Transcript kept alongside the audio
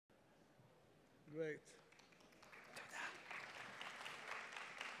Great.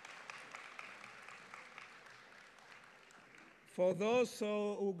 For those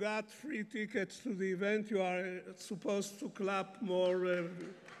who got free tickets to the event, you are supposed to clap more.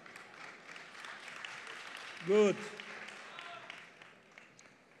 Good.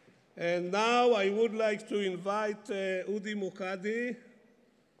 And now I would like to invite Udi Mokady,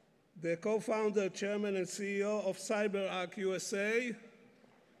 the co-founder, chairman, and CEO of CyberArk USA.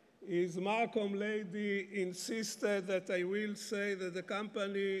 His Malcolm lady insisted that I will say that the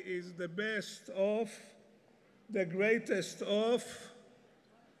company is the best of, the greatest of,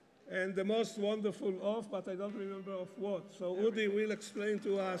 and the most wonderful of, but I don't remember of what. So Udi will explain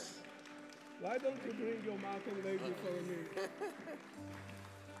to us. Why don't you bring your Malcolm lady for me?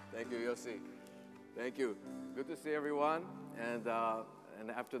 Thank you, Yossi. Thank you. Good to see everyone. And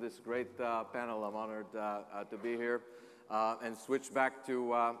after this great panel, I'm honored to be here and switch back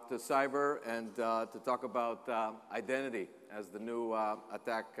to cyber and to talk about identity as the new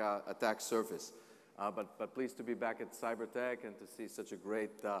attack surface. But pleased to be back at Cybertech and to see such a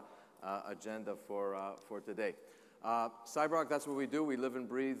great agenda for today. CyberArk, that's what we do. We live and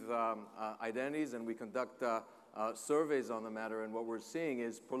breathe identities, and we conduct surveys on the matter. And what we're seeing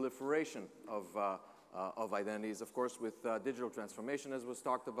is proliferation of identities, of course, with digital transformation, as was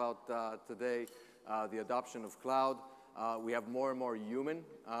talked about today, the adoption of cloud. We have more and more human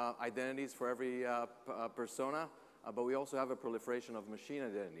identities for every persona. But we also have a proliferation of machine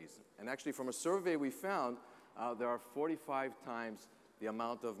identities. And actually, from a survey we found, there are 45 times the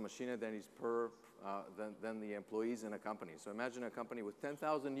amount of machine identities than the employees in a company. So imagine a company with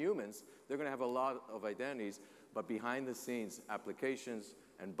 10,000 humans. They're going to have a lot of identities. But behind the scenes, applications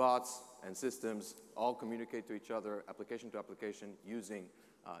and bots and systems all communicate to each other, application to application, using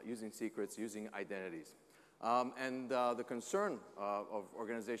secrets, using identities. The concern of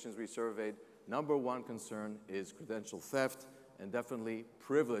organizations we surveyed, number one concern is credential theft, and definitely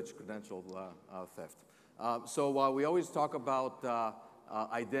privileged credential theft. So while we always talk about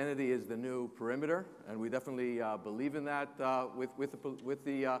identity is the new perimeter, and we definitely believe in that with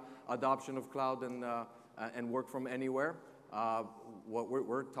the adoption of cloud and work from anywhere, what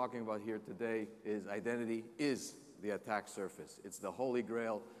we're talking about here today is identity is the attack surface. It's the holy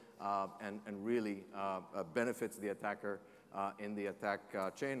grail and really benefits the attacker in the attack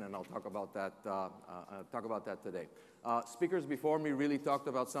chain, and I'll talk about that today. Speakers before me really talked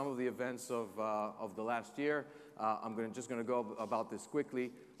about some of the events of the last year. I'm just going to go about this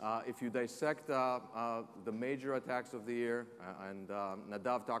quickly. If you dissect the major attacks of the year, and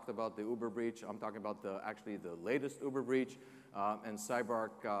Nadav talked about the Uber breach, I'm talking about actually the latest Uber breach, and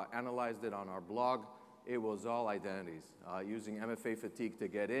CyberArk analyzed it on our blog. It was all identities, using MFA fatigue to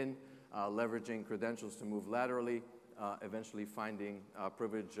get in, leveraging credentials to move laterally, eventually finding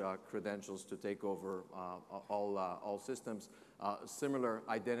privileged credentials to take over all systems. Similar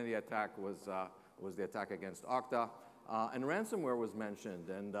identity attack was the attack against Okta. And ransomware was mentioned,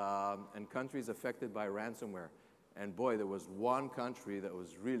 and countries affected by ransomware. And boy, there was one country that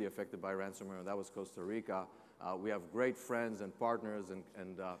was really affected by ransomware, and that was Costa Rica. We have great friends and partners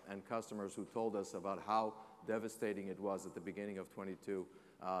and customers who told us about how devastating it was at the beginning of 22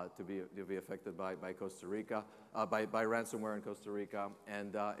 to be affected by Costa Rica, by ransomware in Costa Rica.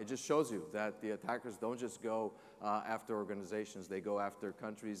 And it just shows you that the attackers don't just go after organizations, they go after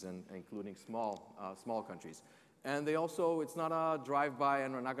countries, and including small countries. And they also, it's not a drive-by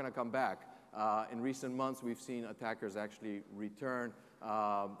and we're not going to come back. In recent months, we've seen attackers actually return,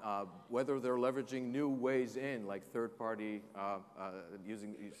 whether they're leveraging new ways in, like third-party,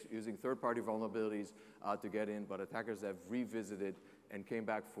 using third-party vulnerabilities to get in, but attackers have revisited and came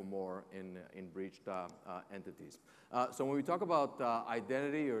back for more in breached entities. So when we talk about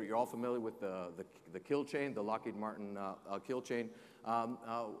identity, you're all familiar with the kill chain, the Lockheed Martin kill chain. I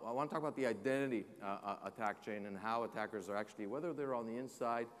want to talk about the identity attack chain and how attackers are actually, whether they're on the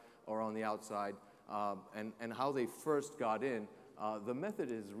inside or on the outside, and how they first got in. The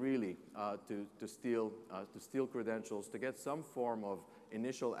method is really to steal credentials, to get some form of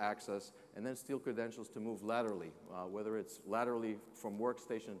initial access, and then steal credentials to move laterally, whether it's laterally from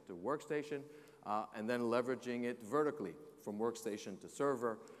workstation to workstation, and then leveraging it vertically from workstation to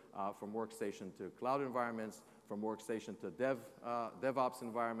server, from workstation to cloud environments, from workstation to DevOps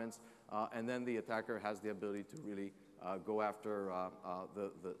environments, and then the attacker has the ability to really go after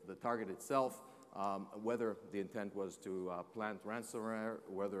the target itself, whether the intent was to plant ransomware,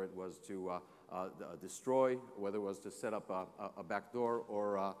 whether it was to destroy, whether it was to set up a backdoor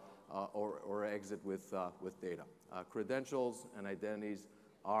or exit with data. Credentials and identities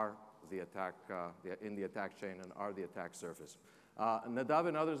are the attack in the attack chain and are the attack surface. Nadav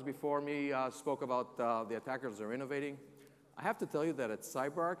and others before me spoke about the attackers are innovating. I have to tell you that at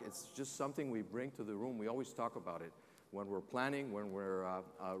CyberArk, it's just something we bring to the room. We always talk about it. When we're planning, when we're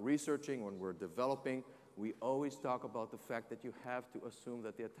researching, when we're developing, we always talk about the fact that you have to assume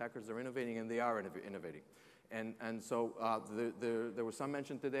that the attackers are innovating, and they are innovating. And so there was some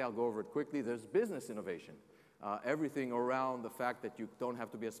mention today, I'll go over it quickly. There's business innovation. Everything around the fact that you don't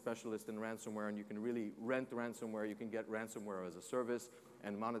have to be a specialist in ransomware, and you can really rent ransomware. You can get ransomware as a service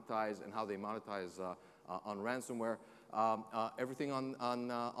and monetize, and how they monetize on ransomware. Everything on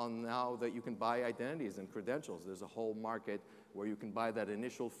now that you can buy identities and credentials. There's a whole market where you can buy that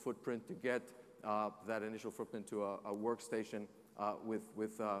initial footprint to get that initial footprint to a workstation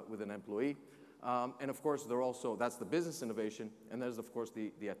with an employee. And of course, that's the business innovation, and there's of course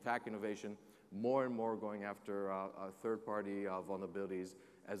the attack innovation. More and more going after third-party vulnerabilities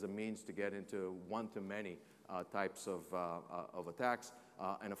as a means to get into one-to-many types of attacks.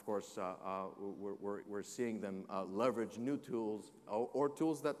 And of course, we're seeing them leverage new tools or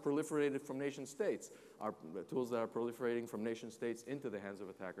tools that proliferated from nation states, tools that are proliferating from nation states into the hands of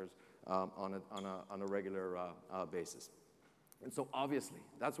attackers on a regular basis. And so obviously,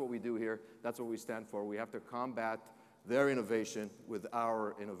 that's what we do here. That's what we stand for. We have to combat their innovation with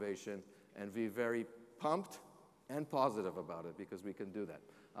our innovation and be very pumped and positive about it, because we can do that.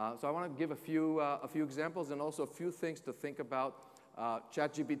 So I want to give a few examples and also a few things to think about.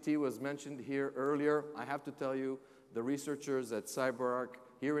 ChatGPT was mentioned here earlier. I have to tell you, the researchers at CyberArk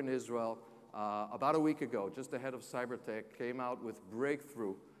here in Israel, about a week ago, just ahead of Cybertech, came out with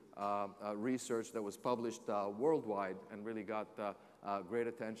breakthrough research that was published worldwide and really got great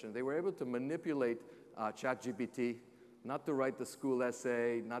attention. They were able to manipulate ChatGPT, not to write the school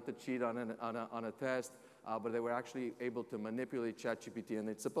essay, not to cheat on a test, but they were actually able to manipulate ChatGPT, and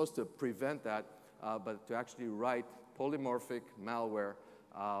it's supposed to prevent that, but to actually write polymorphic malware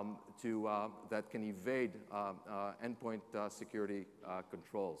that can evade endpoint security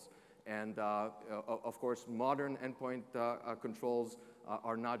controls. And of course, modern endpoint controls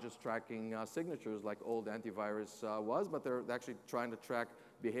are not just tracking signatures like old antivirus was, but they're actually trying to track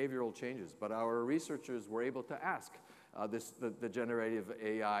behavioral changes. But our researchers were able to ask the generative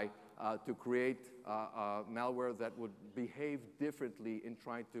AI to create malware that would behave differently in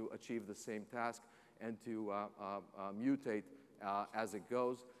trying to achieve the same task and to mutate as it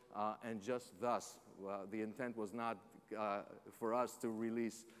goes. And just thus, the intent was not for us to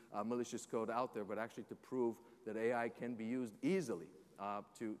release malicious code out there, but actually to prove that AI can be used easily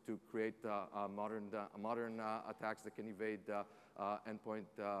to create modern attacks that can evade endpoint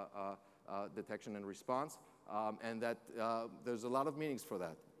detection and response. And that there's a lot of meanings for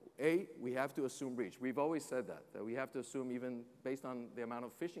that. We have to assume breach. We've always said that we have to assume, even based on the amount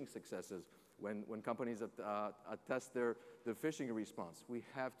of phishing successes, when companies test their phishing response, we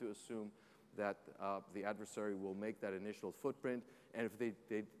have to assume that the adversary will make that initial footprint, and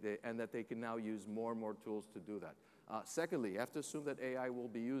and that they can now use more and more tools to do that. Secondly, you have to assume that AI will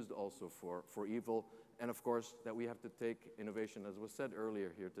be used also for evil, and of course that we have to take innovation, as was said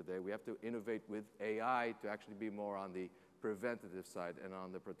earlier here today. We have to innovate with AI to actually be more on the preventative side and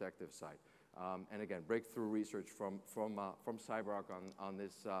on the protective side. And again, breakthrough research from CyberArk on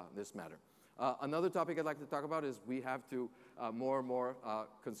this matter. Another topic I'd like to talk about is we have to more and more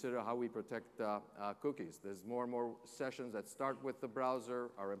consider how we protect cookies. There's more and more sessions that start with the browser.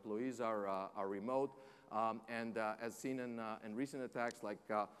 Our employees are remote. And as seen in recent attacks like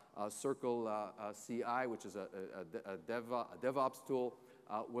Circle CI, which is a DevOps tool,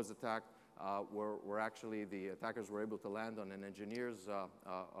 was attacked, where actually the attackers were able to land on an engineer's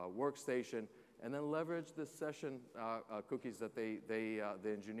workstation and then leverage the session cookies that the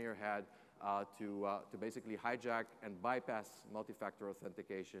engineer had to basically hijack and bypass multi-factor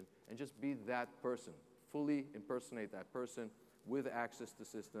authentication and just be that person, fully impersonate that person with access to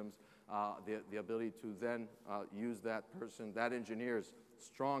systems, the ability to then use that person, that engineer's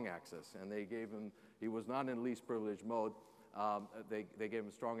strong access. And they gave him, he was not in least privilege mode. They gave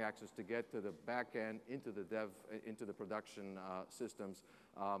him strong access to get to the back end, into the production systems,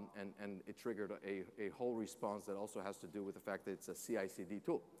 and it triggered a whole response that also has to do with the fact that it's a CI/CD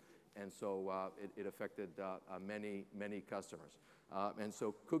tool. And so it affected many customers. And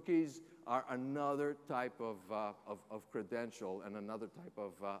so cookies are another type of credential and another type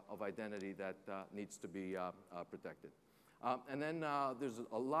of identity that needs to be protected. And then there's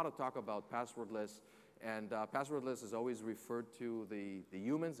a lot of talk about passwordless. And passwordless is always referred to the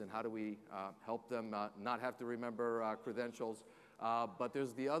humans and how do we help them not have to remember credentials. But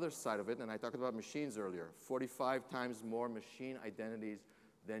there's the other side of it, and I talked about machines earlier, 45 times more machine identities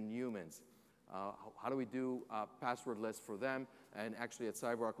than humans. How do we do passwordless for them? And actually at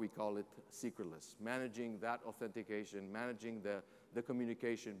CyberArk, we call it secretless, managing that authentication, managing the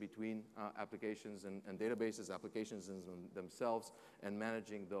communication between applications and databases, applications themselves, and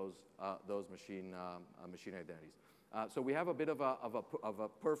managing those machine identities. So we have a bit of a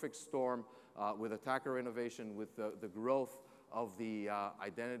perfect storm with attacker innovation, with the growth of the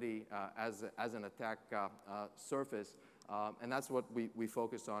identity as an attack surface, and that's what we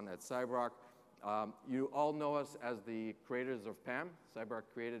focus on at CyberArk. You all know us as the creators of PAM. CyberArk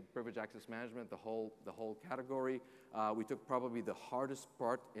created Privileged Access Management, the whole category. We took probably the hardest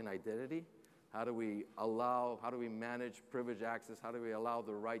part in identity. How do we manage privileged access? How do we allow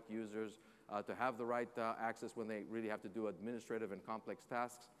the right users to have the right access when they really have to do administrative and complex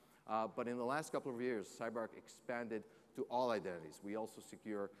tasks? But in the last couple of years, CyberArk expanded to all identities. We also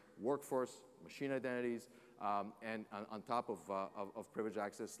secure workforce, machine identities, and on top of privileged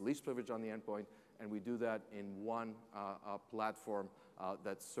access, least privilege on the endpoint, and we do that in one platform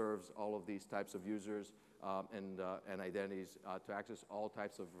that serves all of these types of users and identities to access all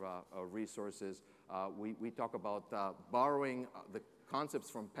types of resources. We talk about borrowing the concepts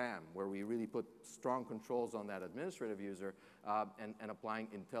from PAM, where we really put strong controls on that administrative user and applying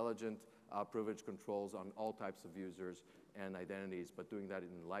intelligent privilege controls on all types of users and identities, but doing that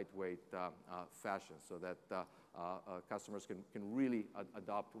in lightweight fashion so that customers can really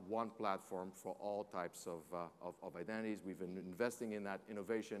adopt one platform for all types of identities. We've been investing in that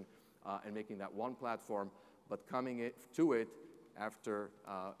innovation and making that one platform, but coming to it after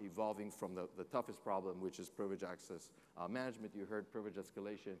evolving from the toughest problem, which is privilege access management. You heard privilege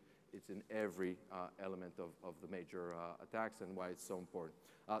escalation. It's in every element of the major attacks and why it's so important.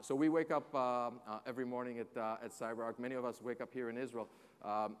 So we wake up every morning at CyberArk. Many of us wake up here in Israel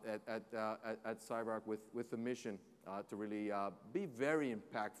at CyberArk with the mission to really be very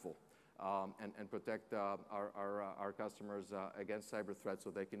impactful and protect our customers against cyber threats so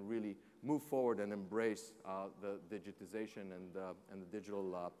they can really move forward and embrace the digitization and the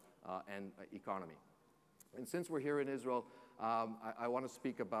digital economy. And since we're here in Israel, I want to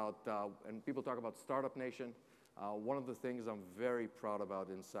speak about, and people talk about Startup Nation. One of the things I'm very proud about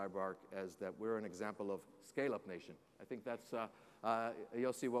in CyberArk is that we're an example of Scale-Up Nation. I think that's,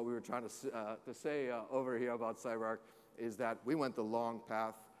 you'll see what we were trying to say over here about CyberArk is that we went the long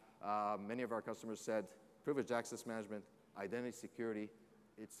path. Many of our customers said, privileged access management, identity security,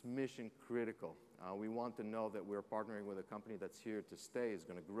 it's mission critical. We want to know that we're partnering with a company that's here to stay, is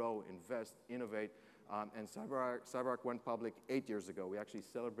going to grow, invest, innovate. And CyberArk went public 8 years ago. We actually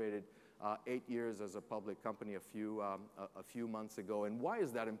celebrated 8 years as a public company a few months ago. And why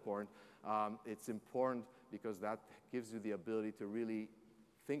is that important? It's important because that gives you the ability to really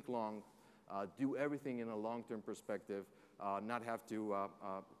think long, do everything in a long-term perspective, not have to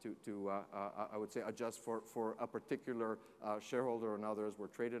I would say, adjust for a particular shareholder and others. We're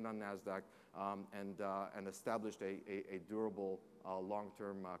traded on NASDAQ and established a durable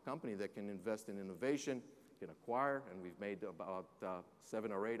long-term company that can invest in innovation, can acquire, and we've made about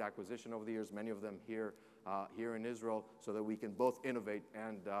 7 or 8 acquisitions over the years, many of them here in Israel, so that we can both innovate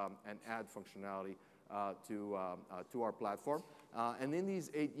and add functionality to our platform. And in these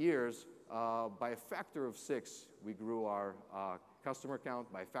 8 years, by a factor of 6, we grew our customer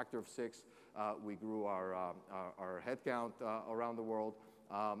count. By a factor of 6, we grew our head count around the world,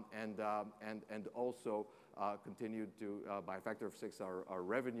 and also continued to, by a factor of 6, our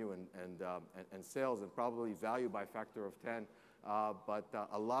revenue and sales, and probably value by a factor of 10. But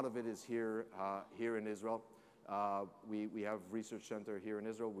a lot of it is here in Israel. We have research center here in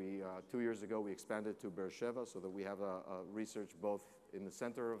Israel. 2 years ago, we expanded to Beersheba so that we have a research both in the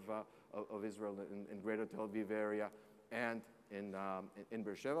center of Israel, in greater Tel Aviv area, and in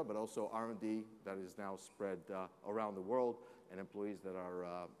Beersheba, but also R&D that is now spread around the world, and employees that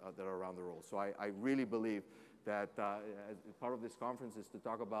are around the world. So I really believe that part of this conference is to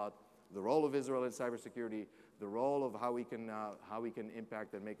talk about the role of Israel in cybersecurity, the role of how we can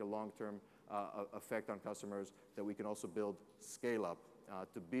impact and make a long-term effect on customers, that we can also build scale up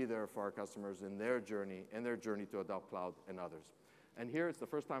to be there for our customers in their journey to adopt cloud and others. And here, it's the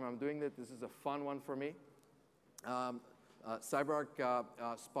first time I'm doing this. This is a fun one for me. CyberArk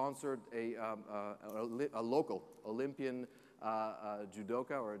sponsored a local Olympian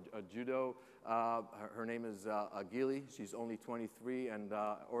judoka or a judo. Her name is Agili. She's only 23 and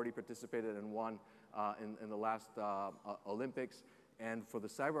already participated and won in the last Olympics. And for the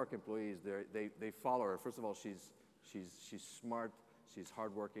CyberArk employees, they follow her. First of all, she's smart, she's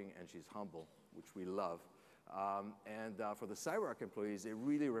hardworking, and she's humble, which we love. And for the CyberArk employees, it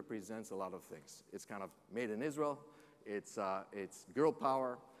really represents a lot of things. It's kind of made in Israel. It's girl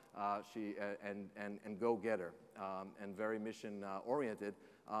power. and go-getter, and very mission-oriented.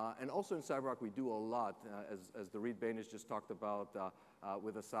 And also in CyberArk, we do a lot, as the Reed Bainish just talked about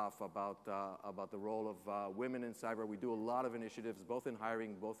with Asaf, about the role of women in cyber. We do a lot of initiatives, both in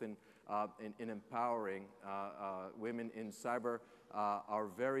hiring, both in empowering women in cyber. Our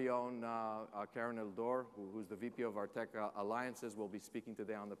very own Karen Eldor, who's the VP of our Tech Alliances, will be speaking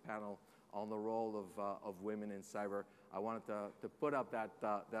today on the panel on the role of women in cyber. I wanted to put up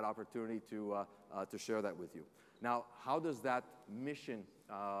that opportunity to share that with you. Now, how does that mission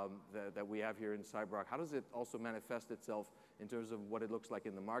that we have here in CyberArk, how does it also manifest itself in terms of what it looks like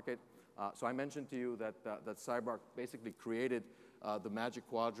in the market? So I mentioned to you that CyberArk basically created the Magic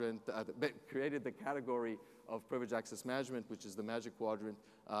Quadrant, created the category of privileged access management, which is the Magic Quadrant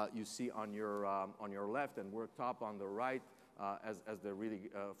you see on your left, and we're top on the right. As they're really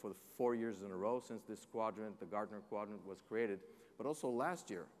for the 4 years in a row since this quadrant, the Gartner Quadrant, was created. But also last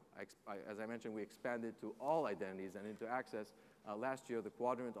year, as I mentioned, we expanded to all identities and into access. Last year, the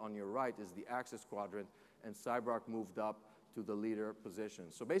quadrant on your right is the access quadrant, and CyberArk moved up to the leader position.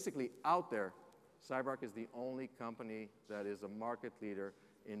 So basically, out there, CyberArk is the only company that is a market leader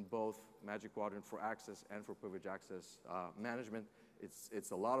in both Magic Quadrant for access and for privileged access management.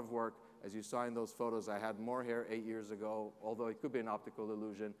 It's a lot of work. As you saw in those photos, I had more hair 8 years ago, although it could be an optical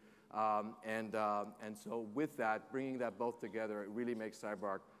illusion. And so with that, bringing that both together, it really makes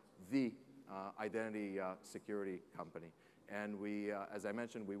CyberArk the identity security company. And we, as I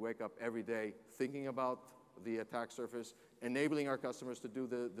mentioned, we wake up every day thinking about the attack surface, enabling our customers to do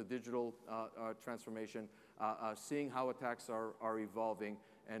the digital transformation, seeing how attacks are evolving,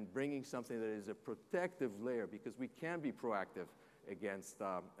 and bringing something that is a protective layer, because we can be proactive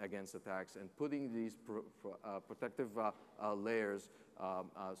against attacks, and putting these protective layers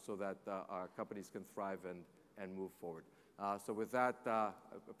so that our companies can thrive and move forward. So with that,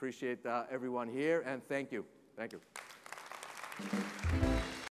 appreciate everyone here, and thank you. Thank you.